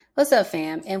What's up,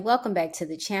 fam? And welcome back to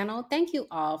the channel. Thank you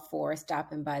all for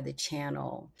stopping by the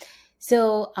channel.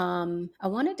 I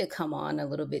wanted to come on a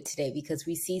little bit today because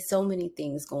we see so many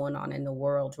things going on in the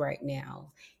world right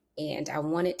now. And I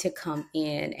wanted to come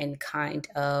in and kind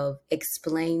of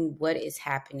explain what is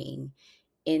happening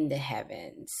in the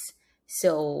heavens.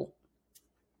 So,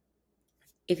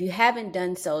 if you haven't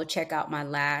done so, check out my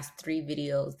last three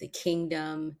videos: the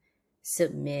kingdom,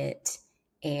 submit,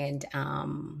 and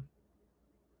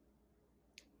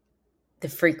the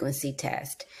frequency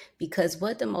test. Because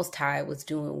what the Most High was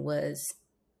doing was,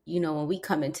 when we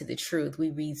come into the truth, we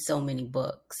read so many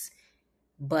books.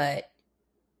 But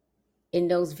in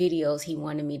those videos, he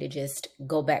wanted me to just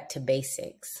go back to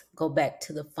basics, go back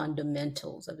to the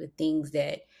fundamentals of the things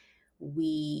that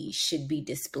we should be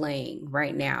displaying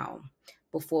right now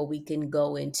before we can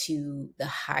go into the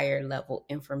higher level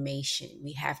information.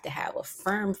 We have to have a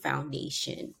firm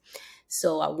foundation.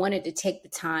 So I wanted to take the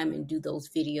time and do those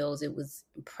videos. It was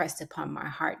impressed upon my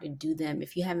heart to do them.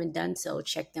 If you haven't done so,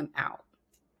 check them out.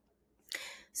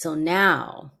 So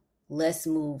now let's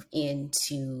move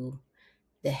into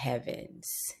the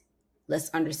heavens. Let's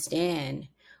understand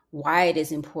why it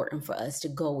is important for us to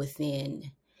go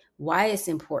within, why it's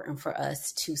important for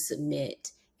us to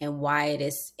submit, and why it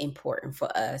is important for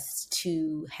us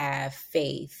to have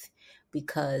faith,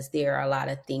 because there are a lot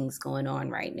of things going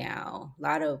on right now, a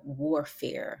lot of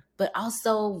warfare, but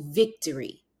also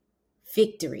victory.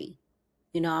 Victory.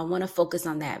 I want to focus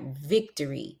on that.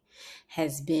 Victory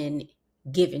has been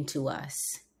given to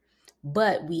us,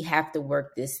 but we have to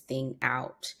work this thing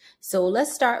out. So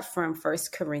let's start from 1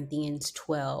 Corinthians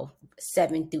 12,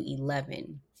 7 through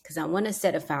 11, because I want to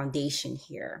set a foundation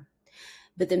here.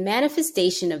 But the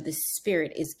manifestation of the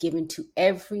Spirit is given to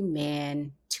every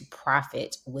man to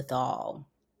profit withal.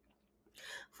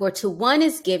 For to one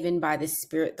is given by the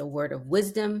Spirit the word of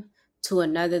wisdom, to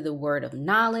another the word of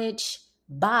knowledge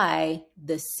by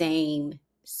the same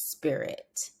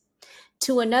Spirit,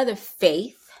 to another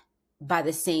faith by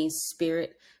the same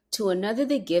Spirit, to another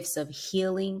the gifts of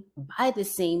healing by the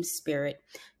same Spirit,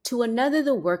 to another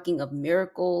the working of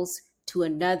miracles, to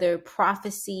another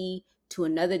prophecy, to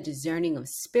another discerning of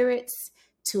spirits,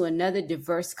 to another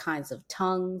diverse kinds of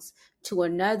tongues, to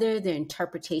another the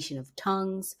interpretation of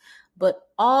tongues. But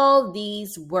all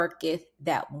these worketh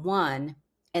that one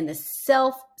and the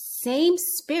self same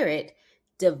Spirit,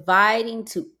 dividing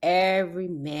to every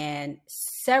man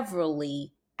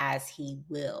severally as he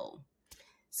will.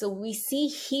 So we see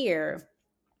here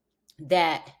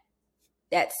that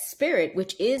Spirit,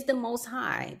 which is the Most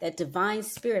High, that divine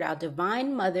Spirit, our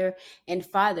divine mother and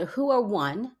father, who are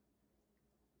one.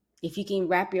 If you can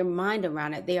wrap your mind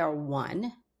around it, they are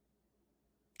one.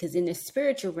 Because in the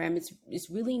spiritual realm, it's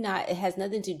really not, it has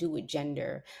nothing to do with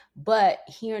gender. But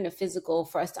here in the physical,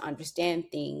 for us to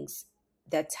understand things,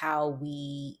 that's how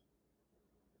we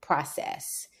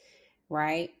process,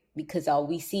 right? Because all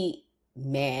we see,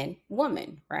 man,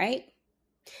 woman, right?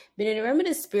 But in the realm of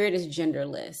the spirit is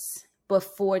genderless. But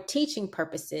for teaching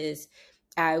purposes,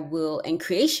 and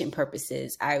creation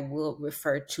purposes, I will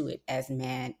refer to it as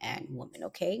man and woman,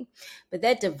 okay? But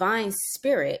that divine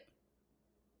spirit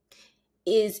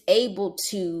is able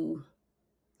to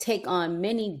take on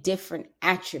many different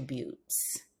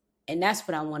attributes. And that's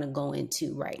what I want to go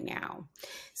into right now.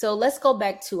 So let's go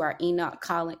back to our Enoch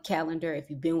calendar. If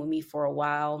you've been with me for a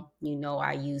while, you know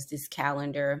I use this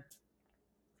calendar.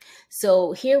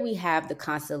 So here we have the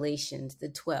constellations, the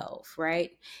 12, right?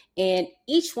 And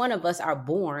each one of us are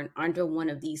born under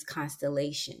one of these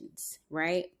constellations,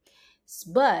 right?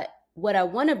 But what I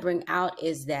want to bring out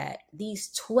is that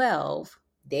these 12,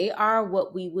 they are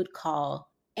what we would call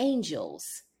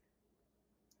angels,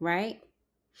 right?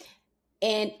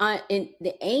 And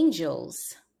the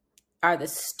angels are the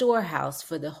storehouse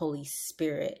for the Holy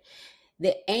Spirit.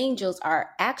 The angels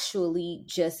are actually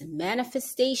just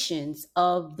manifestations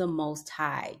of the Most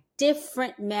High,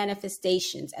 different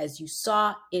manifestations, as you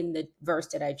saw in the verse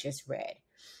that I just read.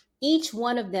 Each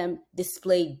one of them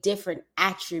display different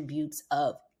attributes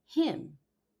of Him.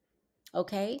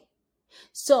 Okay?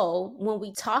 So when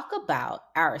we talk about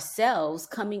ourselves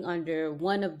coming under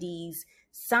one of these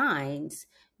signs,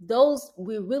 those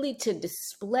we're really to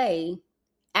display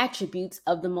attributes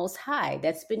of the Most High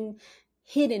that's been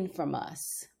hidden from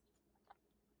us,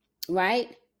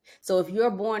 right? So if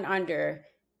you're born under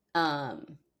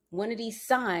one of these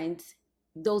signs,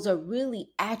 those are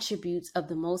really attributes of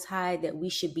the Most High that we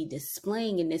should be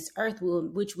displaying in this earth,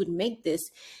 which would make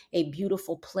this a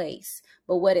beautiful place.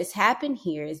 But what has happened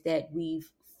here is that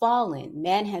we've fallen.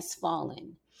 Man has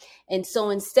fallen. And so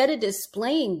instead of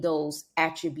displaying those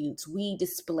attributes, we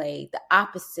display the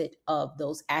opposite of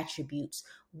those attributes,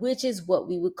 which is what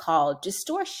we would call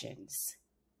distortions.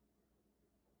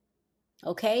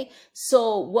 Okay,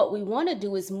 so what we want to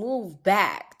do is move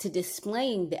back to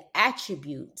displaying the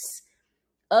attributes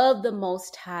of the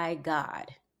Most High God.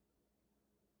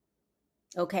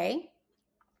 Okay,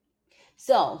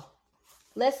 so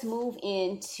let's move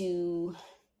into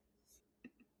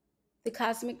the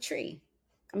cosmic tree.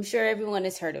 I'm sure everyone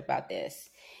has heard about this.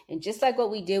 And just like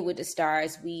what we did with the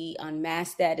stars, we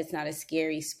unmasked that. It's not a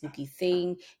scary, spooky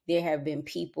thing. There have been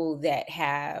people that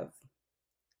have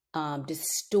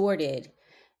distorted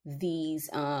these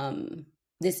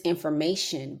this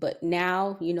information, but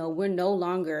now we're no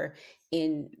longer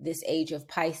in this age of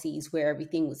Pisces where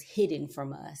everything was hidden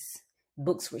from us.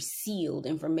 Books were sealed,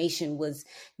 information was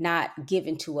not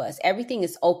given to us. Everything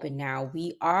is open now.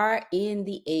 We are in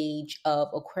the age of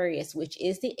Aquarius, which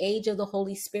is the age of the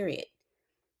Holy Spirit.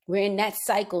 We're in that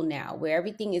cycle now where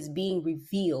everything is being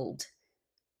revealed.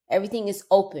 Everything is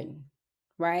open,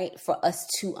 right? For us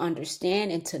to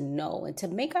understand and to know and to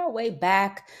make our way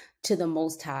back to the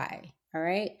Most High. All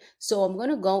right. So I'm going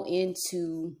to go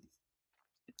into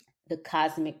the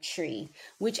cosmic tree,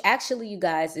 which actually, you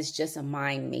guys, is just a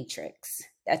mind matrix.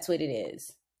 That's what it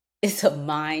is. It's a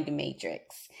mind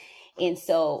matrix. And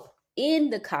so in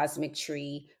the cosmic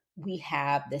tree, we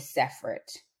have the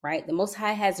Sephirot, right? The Most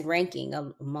High has ranking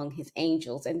among his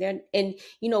angels, and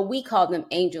we call them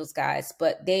angels, guys,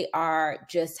 but they are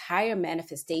just higher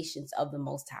manifestations of the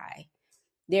Most High.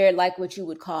 They're like what you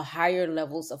would call higher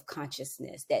levels of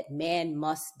consciousness that man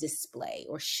must display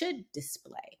or should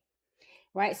display,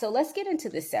 right? So let's get into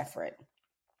the Sephirot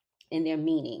and their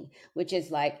meaning, which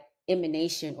is like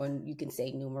emanation, or you can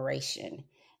say numeration.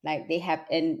 Like they have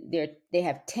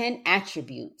 10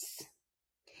 attributes.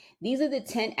 These are the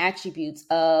 10 attributes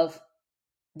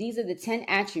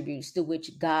to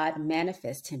which God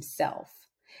manifests himself.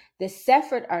 The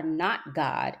Sephirot are not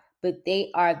God, but they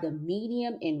are the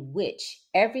medium in which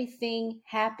everything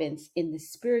happens in the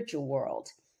spiritual world.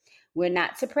 We're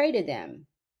not to pray to them.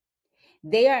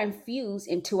 They are infused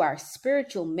into our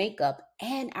spiritual makeup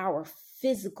and our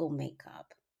physical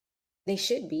makeup. They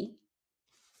should be.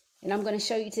 And I'm going to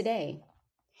show you today.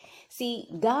 See,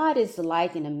 God is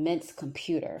like an immense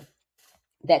computer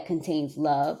that contains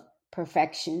love,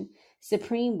 perfection,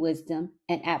 supreme wisdom,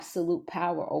 and absolute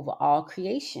power over all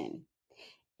creation.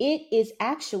 It is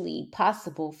actually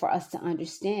possible for us to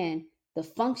understand the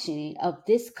functioning of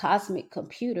this cosmic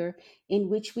computer in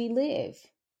which we live.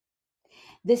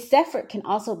 The Sephirot can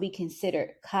also be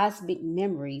considered cosmic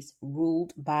memories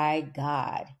ruled by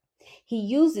God. He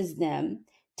uses them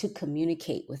to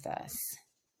communicate with us.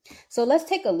 So let's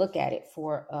take a look at it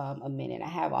for a minute. I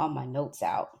have all my notes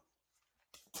out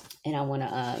and I want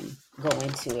to go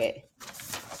into it.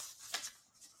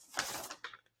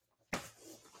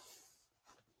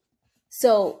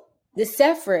 So the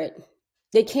Sephirot,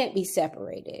 they can't be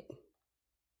separated.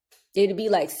 They'd be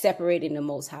like separating the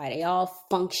Most High. They all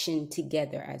function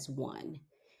together as one,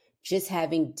 just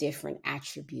having different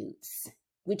attributes,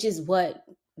 which is what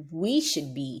we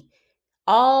should be,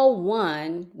 all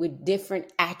one with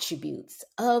different attributes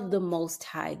of the Most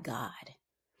High God.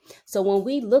 So when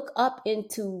we look up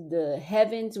into the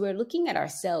heavens, we're looking at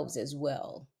ourselves as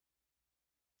well.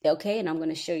 Okay, and I'm going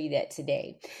to show you that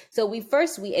today. So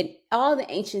in all the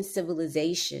ancient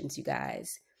civilizations, you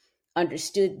guys,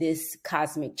 understood this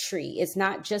cosmic tree. It's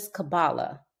not just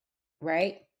Kabbalah,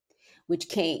 right? Which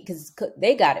came because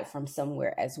they got it from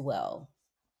somewhere as well.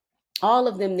 All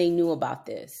of them, they knew about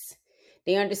this.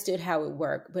 They understood how it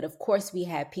worked. But of course, we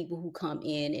have people who come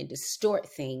in and distort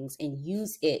things and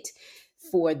use it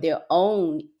for their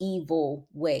own evil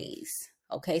ways.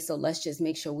 Okay, so let's just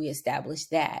make sure we establish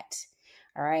that.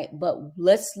 All right, but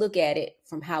let's look at it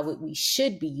from how we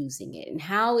should be using it and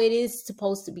how it is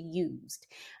supposed to be used.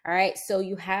 All right, so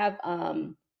you have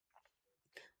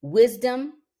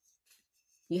wisdom.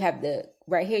 You have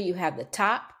right here, you have the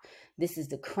top. This is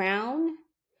the crown.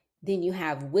 Then you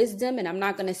have wisdom, and I'm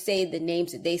not going to say the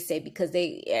names that they say because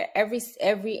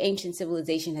every ancient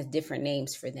civilization has different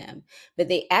names for them, but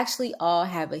they actually all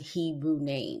have a Hebrew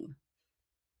name.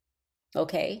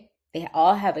 Okay? They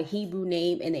all have a Hebrew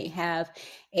name and they have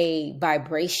a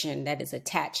vibration that is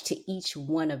attached to each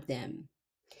one of them.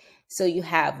 So you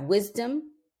have wisdom,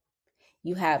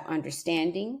 you have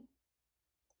understanding,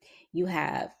 you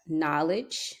have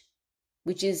knowledge,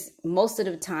 which is most of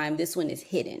the time, this one is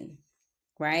hidden,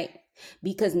 right?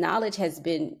 Because knowledge has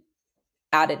been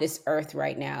out of this earth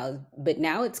right now, but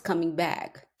now it's coming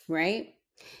back, right?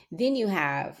 Then you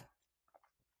have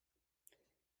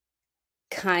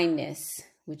kindness,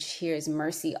 which here is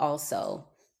mercy also.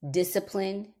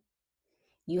 Discipline.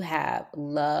 You have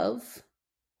love,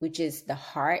 which is the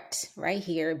heart right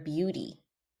here, beauty.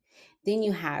 Then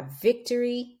you have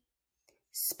victory,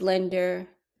 splendor,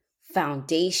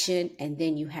 foundation, and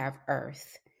then you have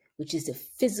earth, which is the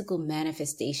physical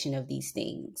manifestation of these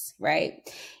things, right?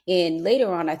 And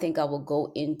later on, I think I will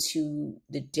go into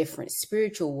the different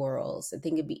spiritual worlds. I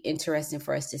think it'd be interesting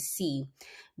for us to see,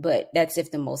 but that's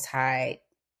if the Most High,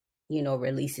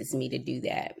 releases me to do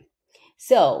that.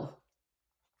 So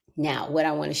now what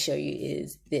I want to show you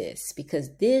is this, because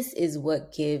this is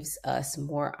what gives us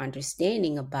more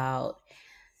understanding about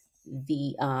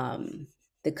the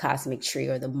cosmic tree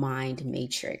or the mind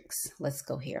matrix. Let's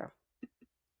go here.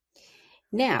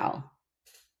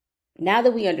 Now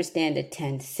that we understand the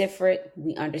 10 Sifrit,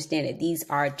 we understand that these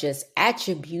are just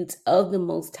attributes of the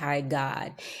Most High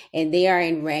God, and they are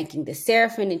in ranking. The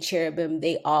seraphim and cherubim,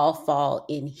 they all fall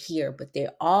in here, but they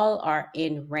all are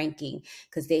in ranking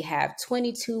because they have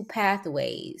 22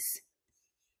 pathways.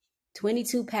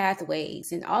 22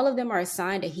 pathways, and all of them are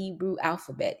assigned a Hebrew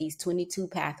alphabet, these 22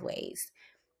 pathways.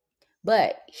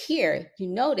 But here you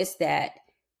notice that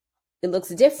it looks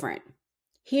different.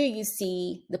 Here you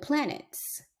see the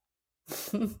planets.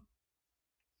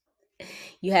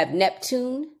 You have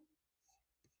Neptune,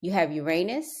 you have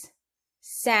Uranus,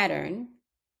 Saturn,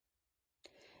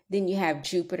 then you have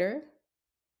Jupiter.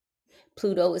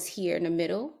 Pluto is here in the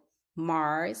middle,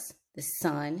 Mars, the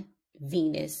Sun,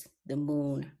 Venus, the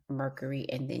Moon, Mercury,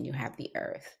 and then you have the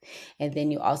Earth. And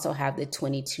then you also have the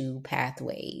 22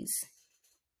 pathways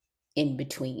in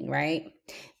between, right?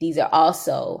 These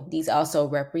also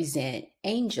represent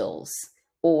angels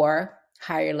or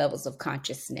higher levels of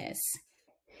consciousness.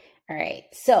 All right,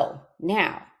 so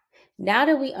now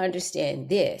that we understand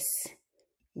this,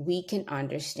 we can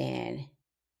understand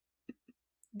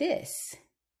this.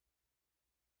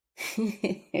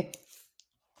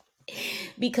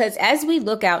 Because as we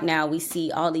look out now, we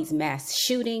see all these mass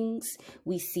shootings,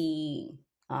 we see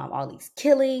all these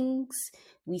killings,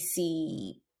 we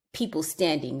see people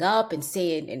standing up and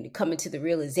saying and coming to the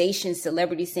realization,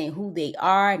 celebrities saying who they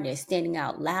are, and they're standing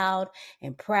out loud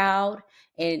and proud.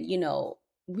 And,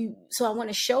 so I want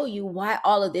to show you why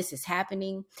all of this is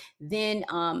happening. Then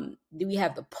we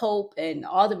have the Pope and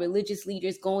all the religious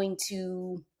leaders going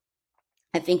to,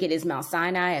 I think it is Mount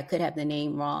Sinai, I could have the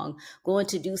name wrong, going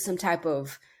to do some type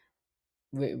of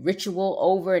ritual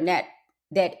over in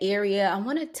that area. I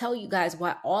want to tell you guys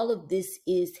why all of this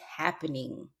is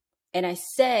happening. And I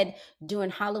said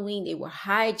during Halloween, they were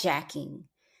hijacking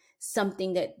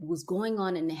something that was going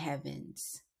on in the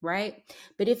heavens, right?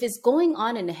 But if it's going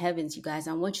on in the heavens, you guys,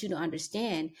 I want you to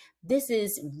understand this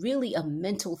is really a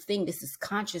mental thing. This is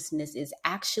consciousness is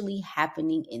actually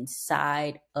happening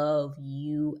inside of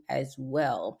you as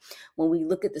well. When we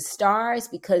look at the stars,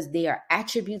 because they are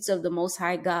attributes of the Most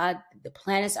High God, the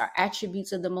planets are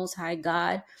attributes of the Most High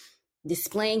God,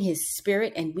 displaying his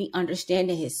spirit, and we understand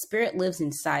that his spirit lives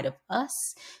inside of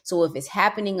us. So if it's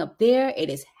happening up there, it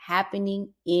is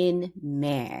happening in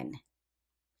man.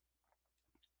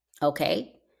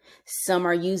 Okay. Some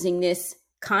are using this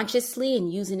consciously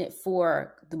and using it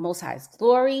for the Most High's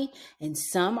glory, and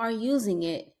some are using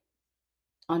it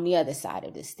on the other side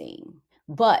of this thing.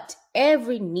 But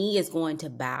every knee is going to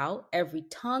bow, every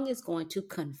tongue is going to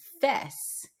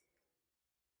confess.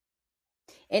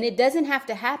 And it doesn't have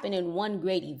to happen in one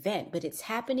great event, but it's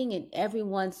happening in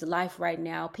everyone's life right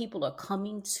now. People are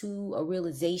coming to a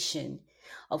realization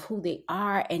of who they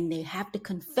are, and they have to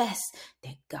confess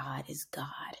that God is God.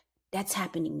 That's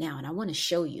happening now, and I want to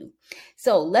show you.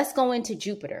 So let's go into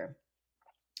Jupiter,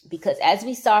 because as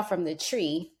we saw from the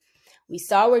tree, we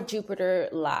saw where Jupiter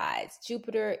lies.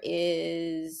 Jupiter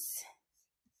is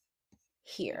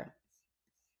here.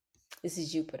 This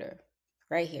is Jupiter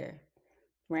right here,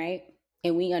 right?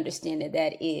 And we understand that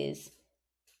that is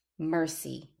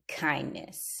mercy,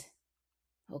 kindness.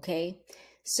 Okay,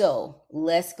 so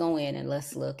let's go in and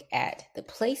let's look at the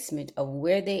placement of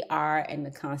where they are in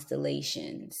the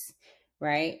constellations,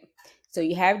 right? So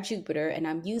you have Jupiter, and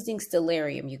I'm using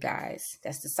Stellarium, you guys.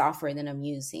 That's the software that I'm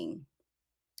using.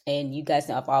 And you guys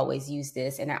know I've always used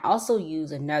this. And I also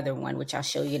use another one, which I'll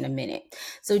show you in a minute.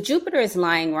 So Jupiter is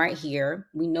lying right here.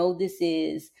 We know this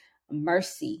is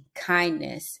mercy,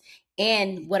 kindness.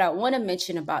 And what I want to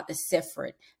mention about the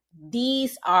Sifrit,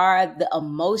 these are the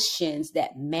emotions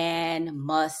that man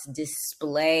must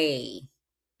display.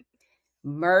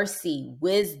 Mercy,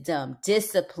 wisdom,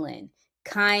 discipline,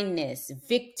 kindness,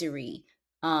 victory,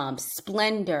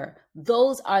 splendor.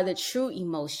 Those are the true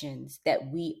emotions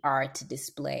that we are to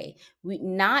display.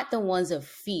 Not the ones of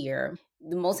fear.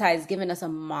 The Most High has given us a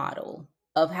model.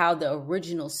 of how the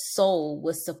original soul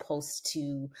was supposed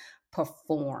to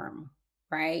perform,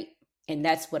 right? And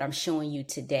that's what I'm showing you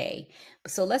today.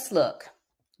 So let's look,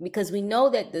 because we know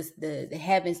that the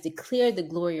heavens declare the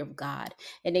glory of God,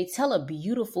 and they tell a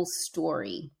beautiful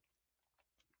story.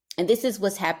 And this is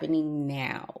what's happening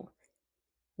now,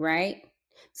 right?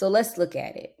 So let's look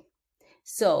at it.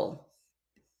 So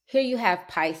here you have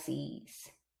Pisces.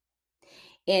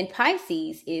 And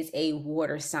Pisces is a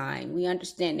water sign. We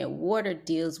understand that water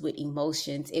deals with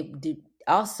emotions.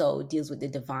 Also deals with the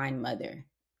divine mother,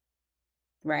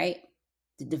 right?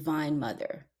 The divine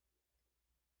mother,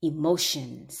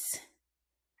 emotions.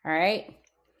 All right.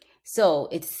 So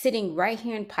it's sitting right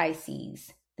here in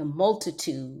Pisces, the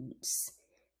multitudes.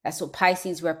 That's what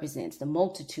Pisces represents, the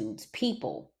multitudes,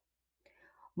 people,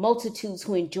 multitudes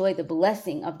who enjoy the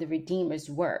blessing of the Redeemer's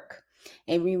work.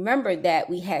 And remember that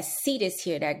we had Cetus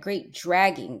here, that great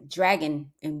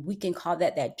dragon, and we can call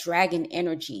that dragon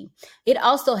energy. It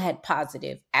also had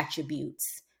positive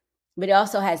attributes, but it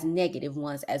also has negative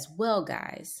ones as well,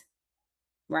 guys,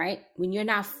 right? When you're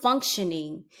not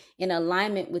functioning in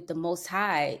alignment with the Most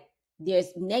High,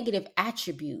 there's negative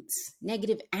attributes,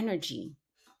 negative energy,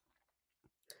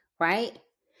 right?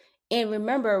 And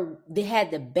remember, they had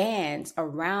the bands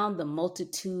around the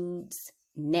multitude's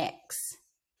necks.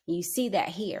 You see that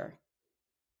here.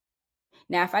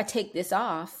 Now, if I take this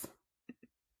off,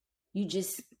 you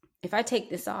just see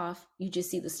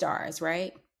the stars,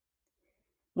 right?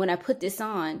 When I put this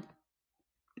on,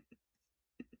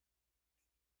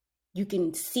 you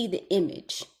can see the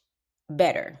image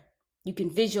better. You can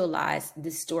visualize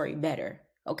this story better,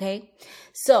 okay?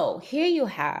 So here you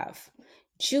have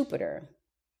Jupiter.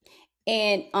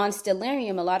 And on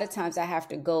Stellarium, a lot of times I have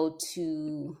to go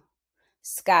to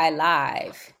Sky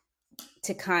Live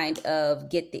to kind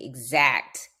of get the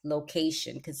exact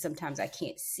location, because sometimes I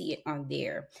can't see it on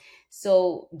there.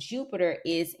 So Jupiter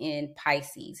is in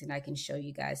Pisces, and I can show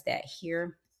you guys that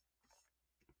here.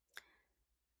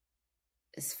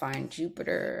 Let's find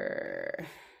Jupiter.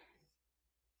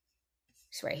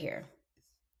 It's right here.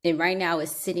 And right now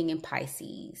it's sitting in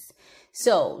Pisces.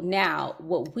 So now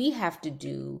what we have to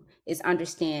do is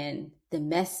understand the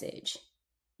message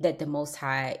that the Most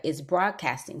High is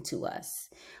broadcasting to us.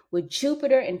 With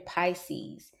Jupiter and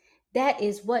Pisces, that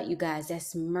is what, you guys?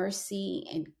 That's mercy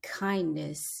and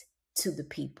kindness to the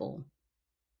people.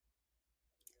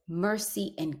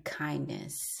 Mercy and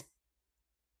kindness.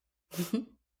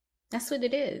 That's what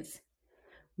it is.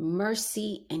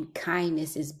 Mercy and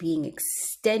kindness is being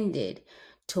extended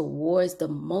towards the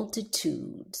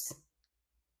multitudes.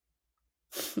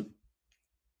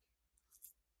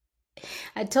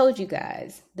 I told you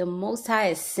guys, the Most High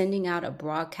is sending out a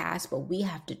broadcast, but we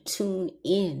have to tune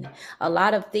in. A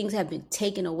lot of things have been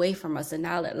taken away from us, and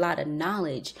now a lot of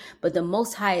knowledge, but the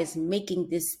Most High is making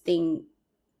this thing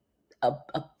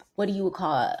what do you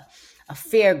call a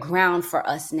fair ground for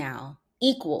us now,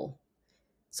 equal,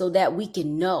 so that we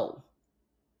can know.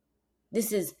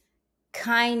 This is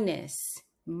kindness,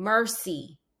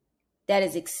 mercy that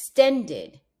is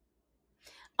extended.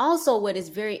 Also, what is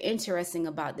very interesting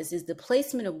about this is the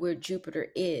placement of where Jupiter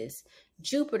is.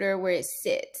 Jupiter, where it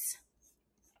sits,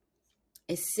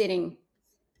 is sitting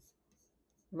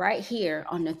right here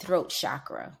on the throat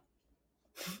chakra.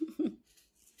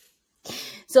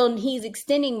 So he's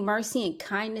extending mercy and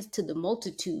kindness to the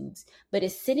multitudes, but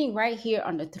it's sitting right here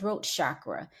on the throat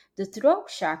chakra. The throat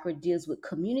chakra deals with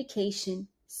communication,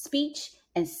 speech,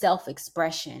 and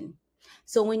self-expression.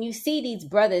 So when you see these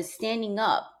brothers standing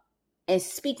up and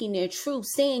speaking their truth,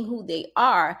 saying who they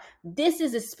are, this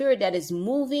is a spirit that is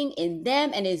moving in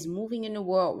them and is moving in the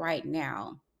world right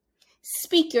now.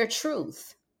 Speak your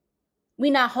truth.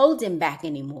 We're not holding back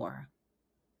anymore.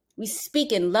 We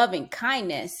speak in love and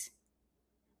kindness,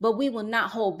 but we will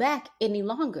not hold back any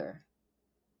longer.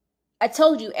 I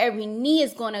told you, every knee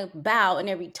is going to bow and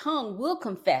every tongue will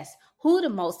confess who the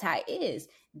Most High is.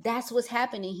 That's what's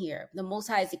happening here. The Most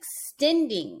High is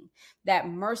extending that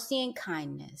mercy and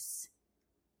kindness.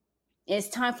 It's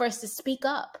time for us to speak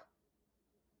up.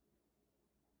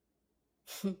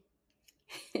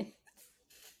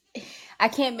 I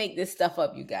can't make this stuff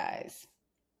up, you guys.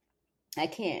 I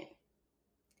cannot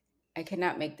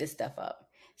make this stuff up.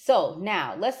 So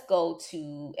now let's go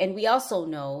to, and we also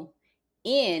know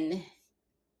in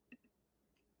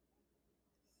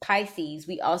Pisces,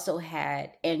 we also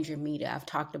had Andromeda. I've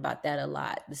talked about that a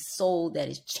lot. The soul that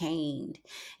is chained.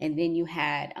 And then you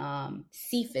had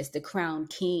Cephas, the crowned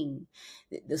king,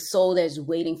 the soul that is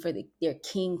waiting for their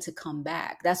king to come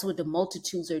back. That's what the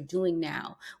multitudes are doing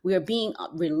now. We are being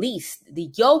released. The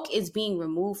yoke is being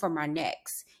removed from our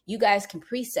necks. You guys can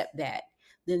precept that.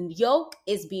 The yoke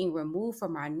is being removed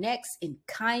from our necks in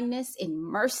kindness, in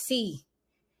mercy.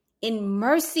 In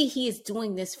mercy, he is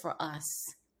doing this for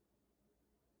us.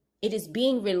 It is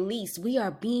being released. We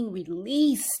are being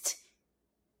released.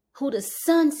 Who the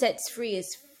Son sets free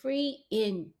is free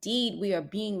indeed. We are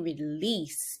being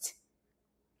released.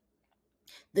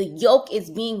 The yoke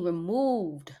is being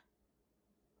removed.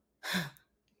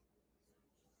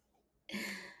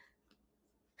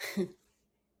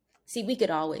 See, we could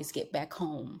always get back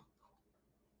home.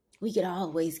 We could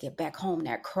always get back home.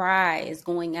 That cry is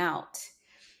going out.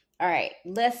 All right,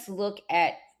 let's look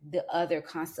at the other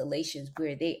constellations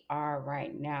where they are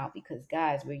right now, because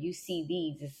guys, where you see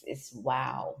these, it's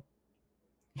wow.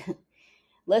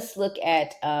 Let's look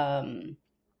at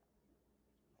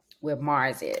where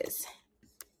Mars is.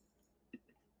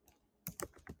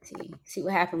 See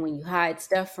what happened when you hide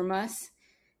stuff from us?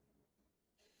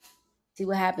 See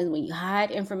what happens when you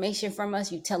hide information from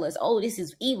us? You tell us, oh, this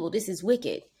is evil, this is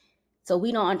wicked. So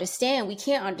we don't understand. We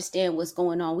can't understand what's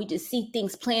going on. We just see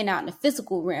things playing out in the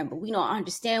physical realm, but we don't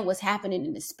understand what's happening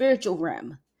in the spiritual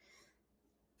realm.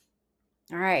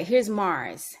 All right, here's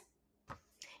Mars.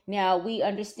 Now we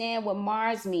understand what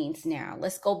Mars means now.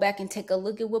 Let's go back and take a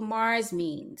look at what Mars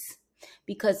means.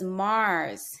 Because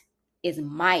Mars is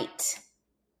might.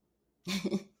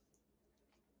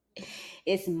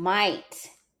 It's might.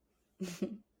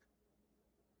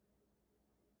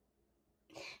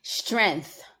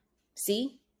 Strength.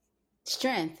 See?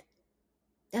 Strength.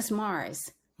 That's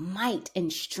Mars. Might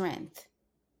and strength.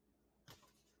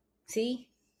 See?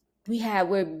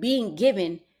 We're being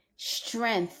given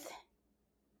strength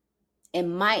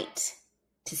and might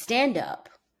to stand up,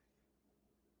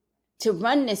 to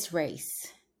run this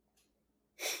race.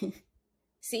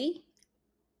 See?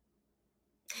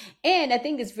 And I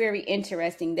think it's very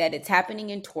interesting that it's happening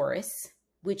in Taurus,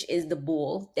 which is the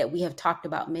bull that we have talked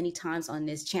about many times on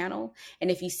this channel. And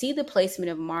if you see the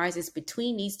placement of Mars, it's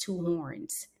between these two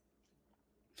horns.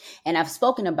 And I've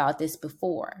spoken about this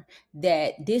before,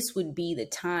 that this would be the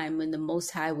time when the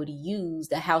Most High would use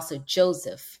the house of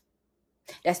Joseph.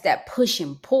 That's that push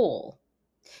and pull,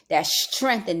 that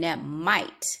strength and that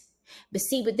might. But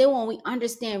then when we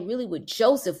understand really what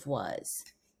Joseph was,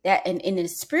 that in the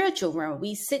spiritual realm,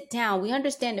 we sit down, we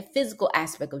understand the physical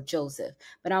aspect of Joseph.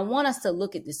 But I want us to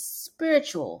look at the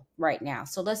spiritual right now.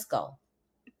 So let's go.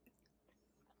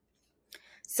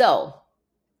 So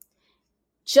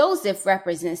Joseph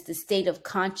represents the state of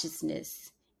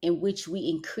consciousness in which we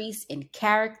increase in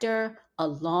character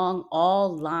along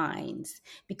all lines,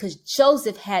 because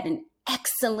Joseph had an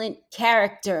excellent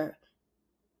character.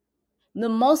 The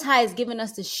Most High has given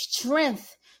us the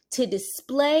strength to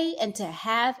display and to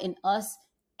have in us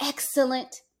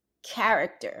excellent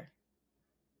character.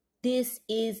 This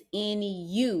is in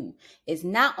you. It's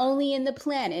not only in the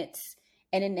planets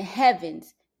and in the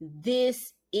heavens.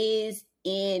 This is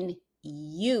in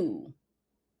you.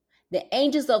 The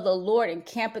angels of the Lord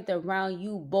encampeth around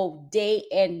you both day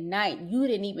and night. You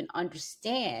didn't even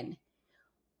understand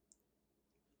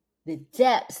the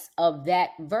depths of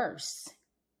that verse.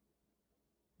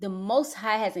 The Most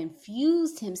High has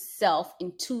infused himself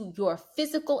into your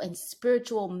physical and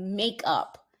spiritual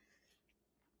makeup.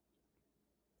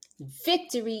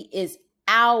 Victory is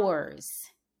ours,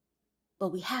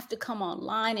 but we have to come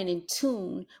online and in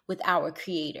tune with our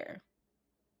Creator.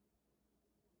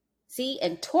 See,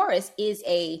 and Taurus is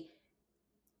an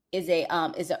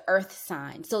earth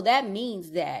sign. So that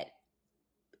means that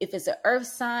if it's an earth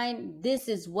sign, this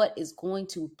is what is going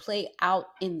to play out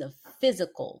in the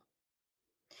physical.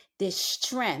 This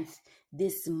strength,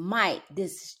 this might,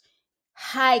 this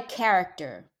high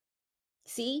character.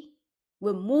 See,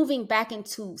 we're moving back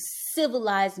into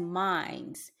civilized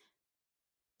minds.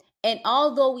 And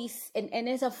although and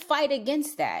there's a fight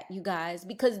against that, you guys,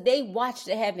 because they watch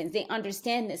the heavens, they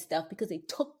understand this stuff because they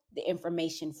took the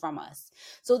information from us.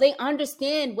 So they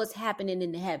understand what's happening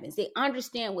in the heavens. They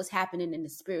understand what's happening in the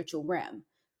spiritual realm.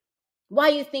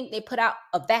 Why do you think they put out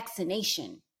a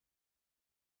vaccination?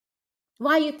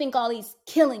 Why you think all these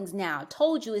killings now?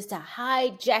 Told you is to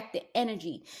hijack the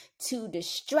energy, to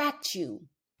distract you.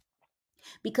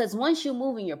 Because once you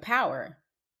move in your power,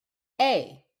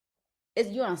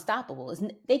 you're unstoppable.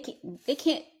 They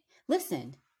can't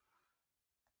listen.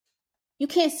 You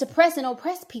can't suppress and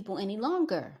oppress people any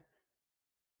longer.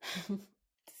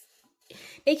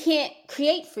 They can't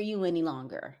create for you any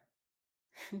longer.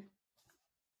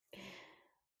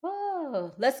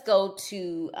 Oh, let's go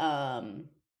to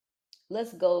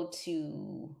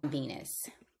Venus.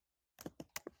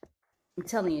 I'm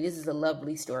telling you, this is a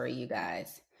lovely story, you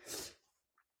guys.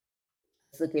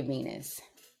 Let's look at Venus.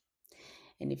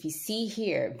 And if you see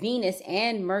here, Venus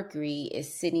and Mercury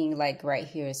is sitting like right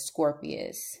here as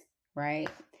Scorpius, right?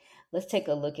 Let's take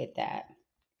a look at that.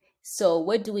 So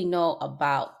what do we know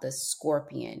about the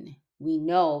Scorpion? We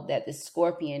know that the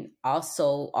Scorpion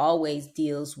also always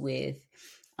deals with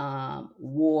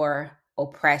war,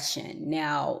 oppression.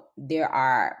 Now, there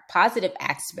are positive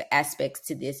aspects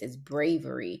to this as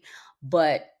bravery,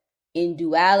 but in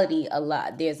duality,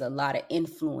 there's a lot of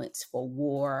influence for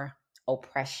war,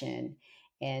 oppression,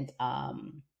 and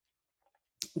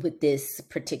with this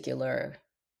particular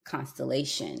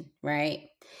constellation, right?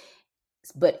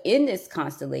 But in this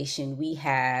constellation, we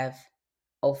have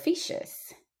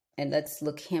Ophiuchus. And let's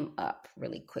look him up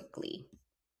really quickly.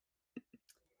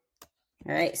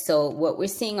 All right. So what we're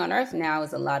seeing on Earth now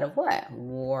is a lot of what?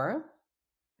 War.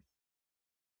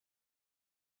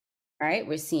 All right.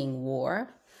 We're seeing war.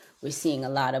 We're seeing a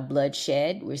lot of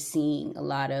bloodshed. We're seeing a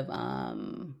lot of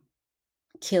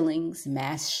killings,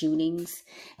 mass shootings.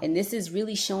 And this is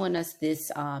really showing us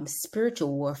this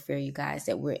spiritual warfare, you guys,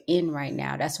 that we're in right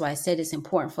now. That's why I said it's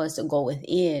important for us to go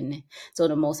within so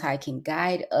the Most High can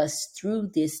guide us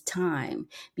through this time,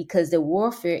 because the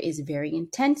warfare is very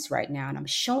intense right now. And I'm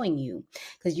showing you,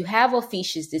 because you have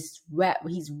Ophiuchus,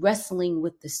 he's wrestling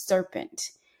with the serpent,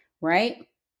 right?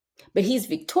 But he's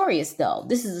victorious, though.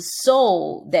 This is a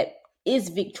soul that is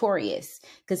victorious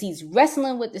because he's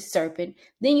wrestling with the serpent.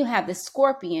 Then you have the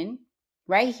scorpion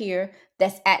right here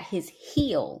that's at his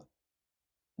heel.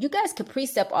 You guys could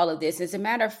precept all of this. As a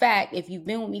matter of fact, if you've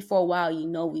been with me for a while, you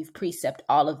know we've precept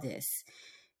all of this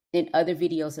in other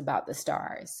videos about the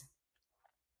stars.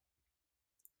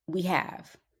 We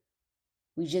have.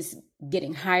 We're just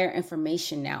getting higher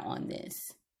information now on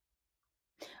this.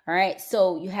 All right.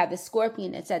 So you have the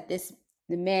scorpion that's at the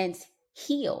man's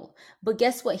heel. But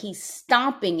guess what? He's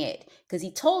stomping it because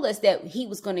he told us that he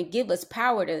was going to give us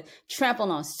power to trample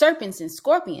on serpents and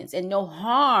scorpions and no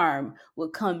harm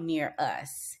would come near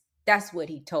us. That's what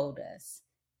he told us.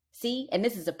 See? And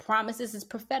this is a promise. This is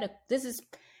prophetic. This is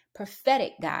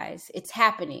prophetic, guys. It's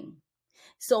happening.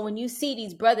 So when you see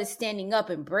these brothers standing up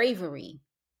in bravery,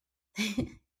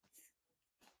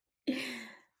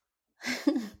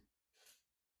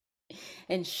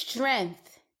 and strength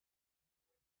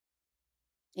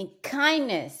and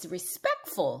kindness,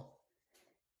 respectful.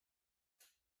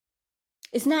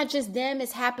 It's not just them,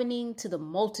 it's happening to the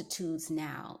multitudes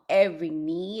now. Every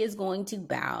knee is going to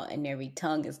bow and every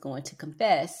tongue is going to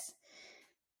confess.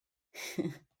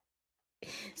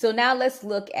 So now let's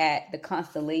look at the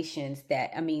constellations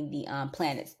the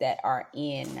planets that are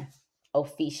in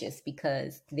Ophiuchus,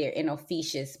 because they're in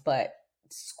Ophiuchus, but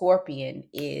Scorpion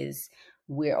is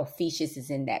where Ophiuchus is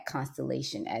in that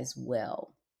constellation as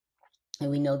well. And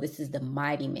we know this is the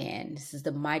mighty man. This is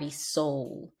the mighty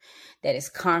soul that is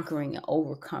conquering and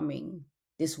overcoming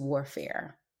this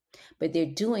warfare. But they're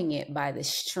doing it by the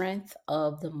strength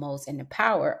of the most and the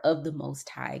power of the Most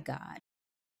High God.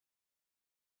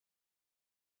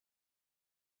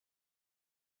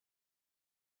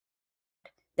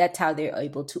 That's how they're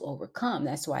able to overcome.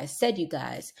 That's why I said, you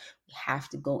guys, we have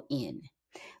to go in.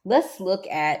 Let's look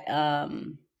at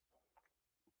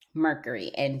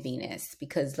Mercury and Venus,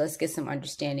 because let's get some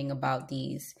understanding about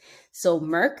these. So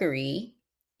Mercury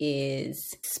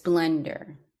is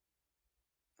splendor,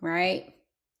 right?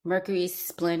 Mercury is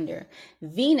splendor.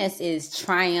 Venus is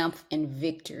triumph and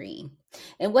victory.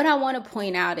 And what I want to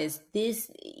point out is this,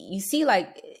 you see,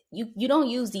 like you don't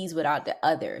use these without the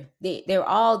other. These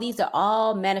are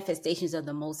all manifestations of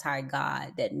the Most High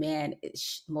God that man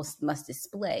must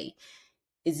display.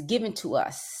 It's given to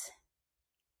us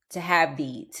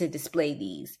to display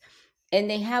these. And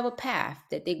they have a path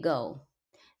that they go.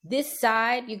 This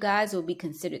side, you guys, will be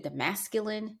considered the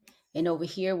masculine, and over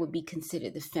here would be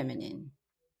considered the feminine.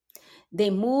 They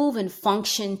move and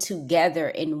function together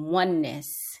in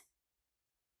oneness.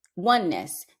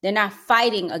 Oneness. They're not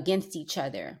fighting against each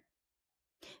other.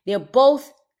 They're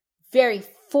both very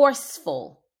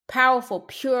forceful, powerful,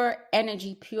 pure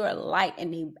energy, pure light,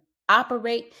 and they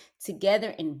operate together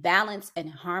in balance and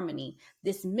harmony.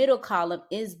 This middle column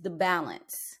is the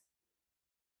balance.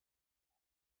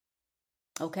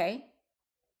 Okay?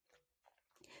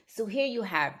 So here you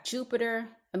have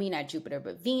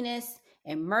Venus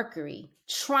and Mercury,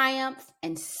 triumph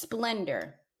and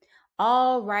splendor,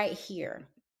 all right here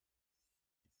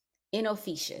in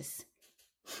Ophiuchus.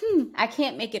 I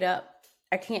can't make it up.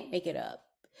 I can't make it up.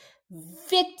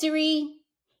 Victory,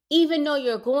 even though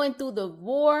you're going through the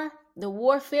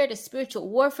warfare, the spiritual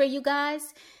warfare, you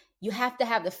guys, you have to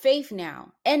have the faith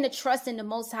now and the trust in the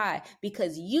Most High,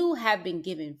 because you have been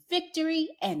given victory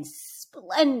and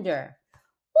splendor.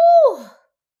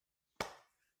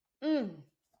 Woo!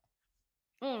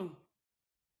 Mm,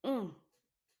 mm.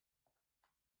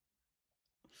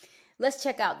 Let's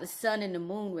check out the sun and the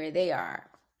moon where they are.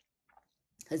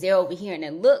 Because they're over here and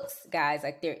it looks, guys,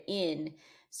 like they're in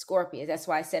Scorpius. That's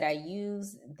why I said I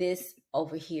use this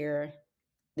over here.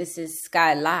 This is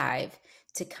Sky Live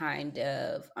to kind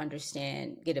of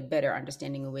understand, get a better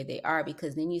understanding of where they are,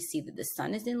 because then you see that the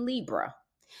sun is in Libra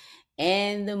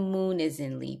and the moon is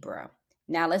in Libra.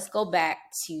 Now let's go back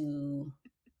to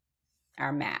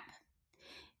our map,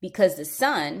 because the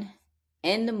sun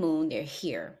and the moon, they're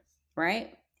here,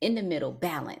 right? In the middle,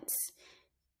 balance.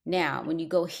 Now, when you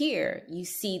go here, you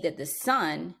see that the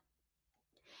sun,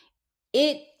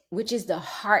 which is the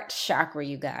heart chakra,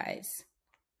 you guys.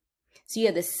 So you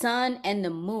have the sun and the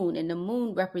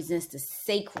moon represents the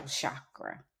sacral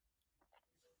chakra,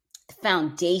 the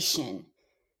foundation,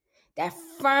 that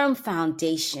firm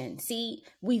foundation. See,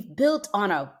 we've built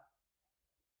on a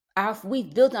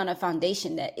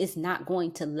foundation that is not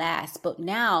going to last. But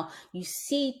now you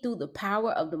see through the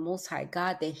power of the Most High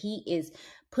God that He is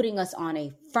putting us on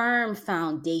a firm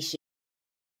foundation.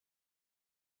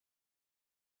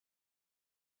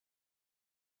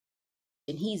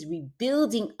 And He's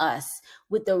rebuilding us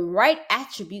with the right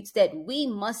attributes that we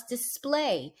must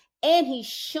display. And He's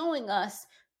showing us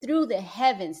through the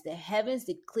heavens. The heavens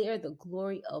declare the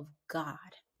glory of God.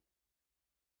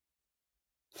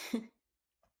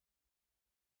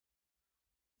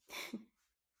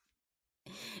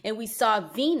 And we saw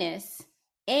Venus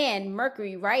and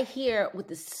Mercury right here with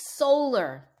the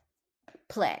solar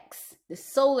plex, the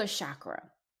solar chakra.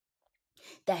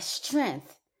 That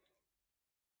strength,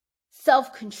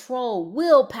 self-control,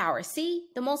 willpower. See,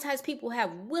 the Most High's people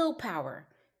have willpower.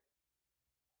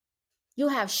 You'll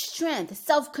have strength,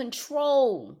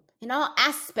 self-control in all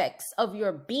aspects of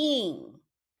your being.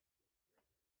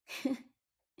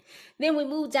 Then we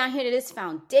move down here to this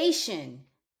foundation,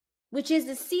 which is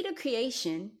the seed of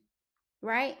creation,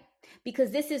 right?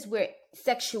 Because this is where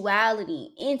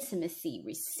sexuality, intimacy,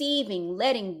 receiving,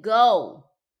 letting go,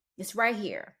 it's right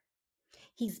here.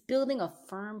 He's building a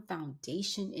firm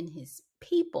foundation in His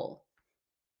people.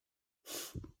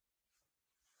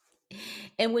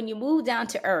 And when you move down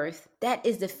to earth, that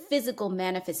is the physical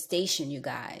manifestation, you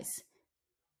guys.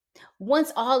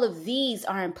 Once all of these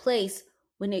are in place,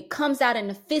 when it comes out in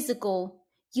the physical,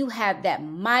 you have that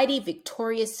mighty,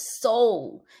 victorious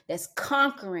soul that's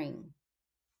conquering.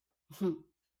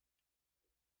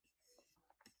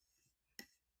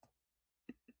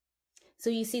 So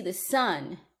you see the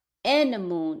sun and the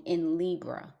moon in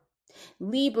Libra.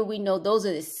 Libra, we know those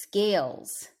are the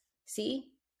scales. See?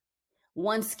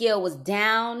 One scale was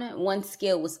down, one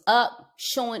scale was up,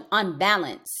 showing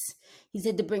unbalance. He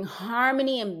said to bring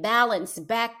harmony and balance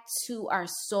back to our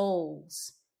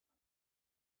souls.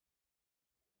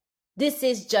 This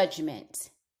is judgment.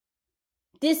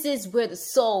 This is where the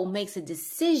soul makes a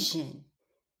decision.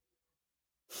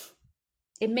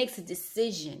 It makes a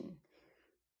decision.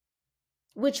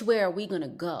 Which way are we going to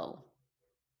go?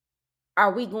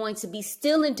 Are we going to be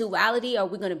still in duality? Are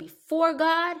we going to be for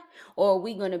God? Or are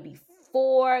we going to be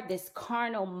for this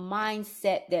carnal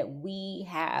mindset that we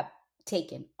have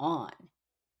taken on?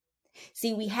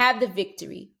 See, we have the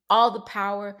victory, all the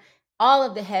power, all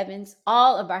of the heavens,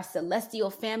 all of our celestial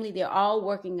family, they're all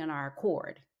working on our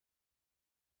accord.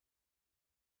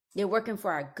 They're working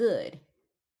for our good.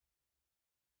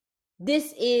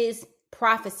 This is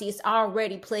prophecy. It's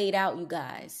already played out, you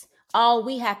guys. All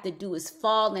we have to do is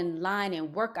fall in line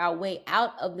and work our way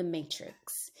out of the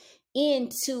matrix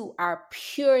into our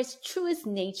purest, truest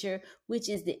nature, which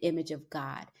is the image of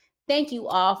God. Thank you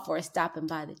all for stopping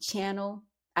by the channel.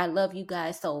 I love you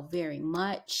guys so very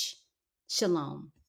much. Shalom.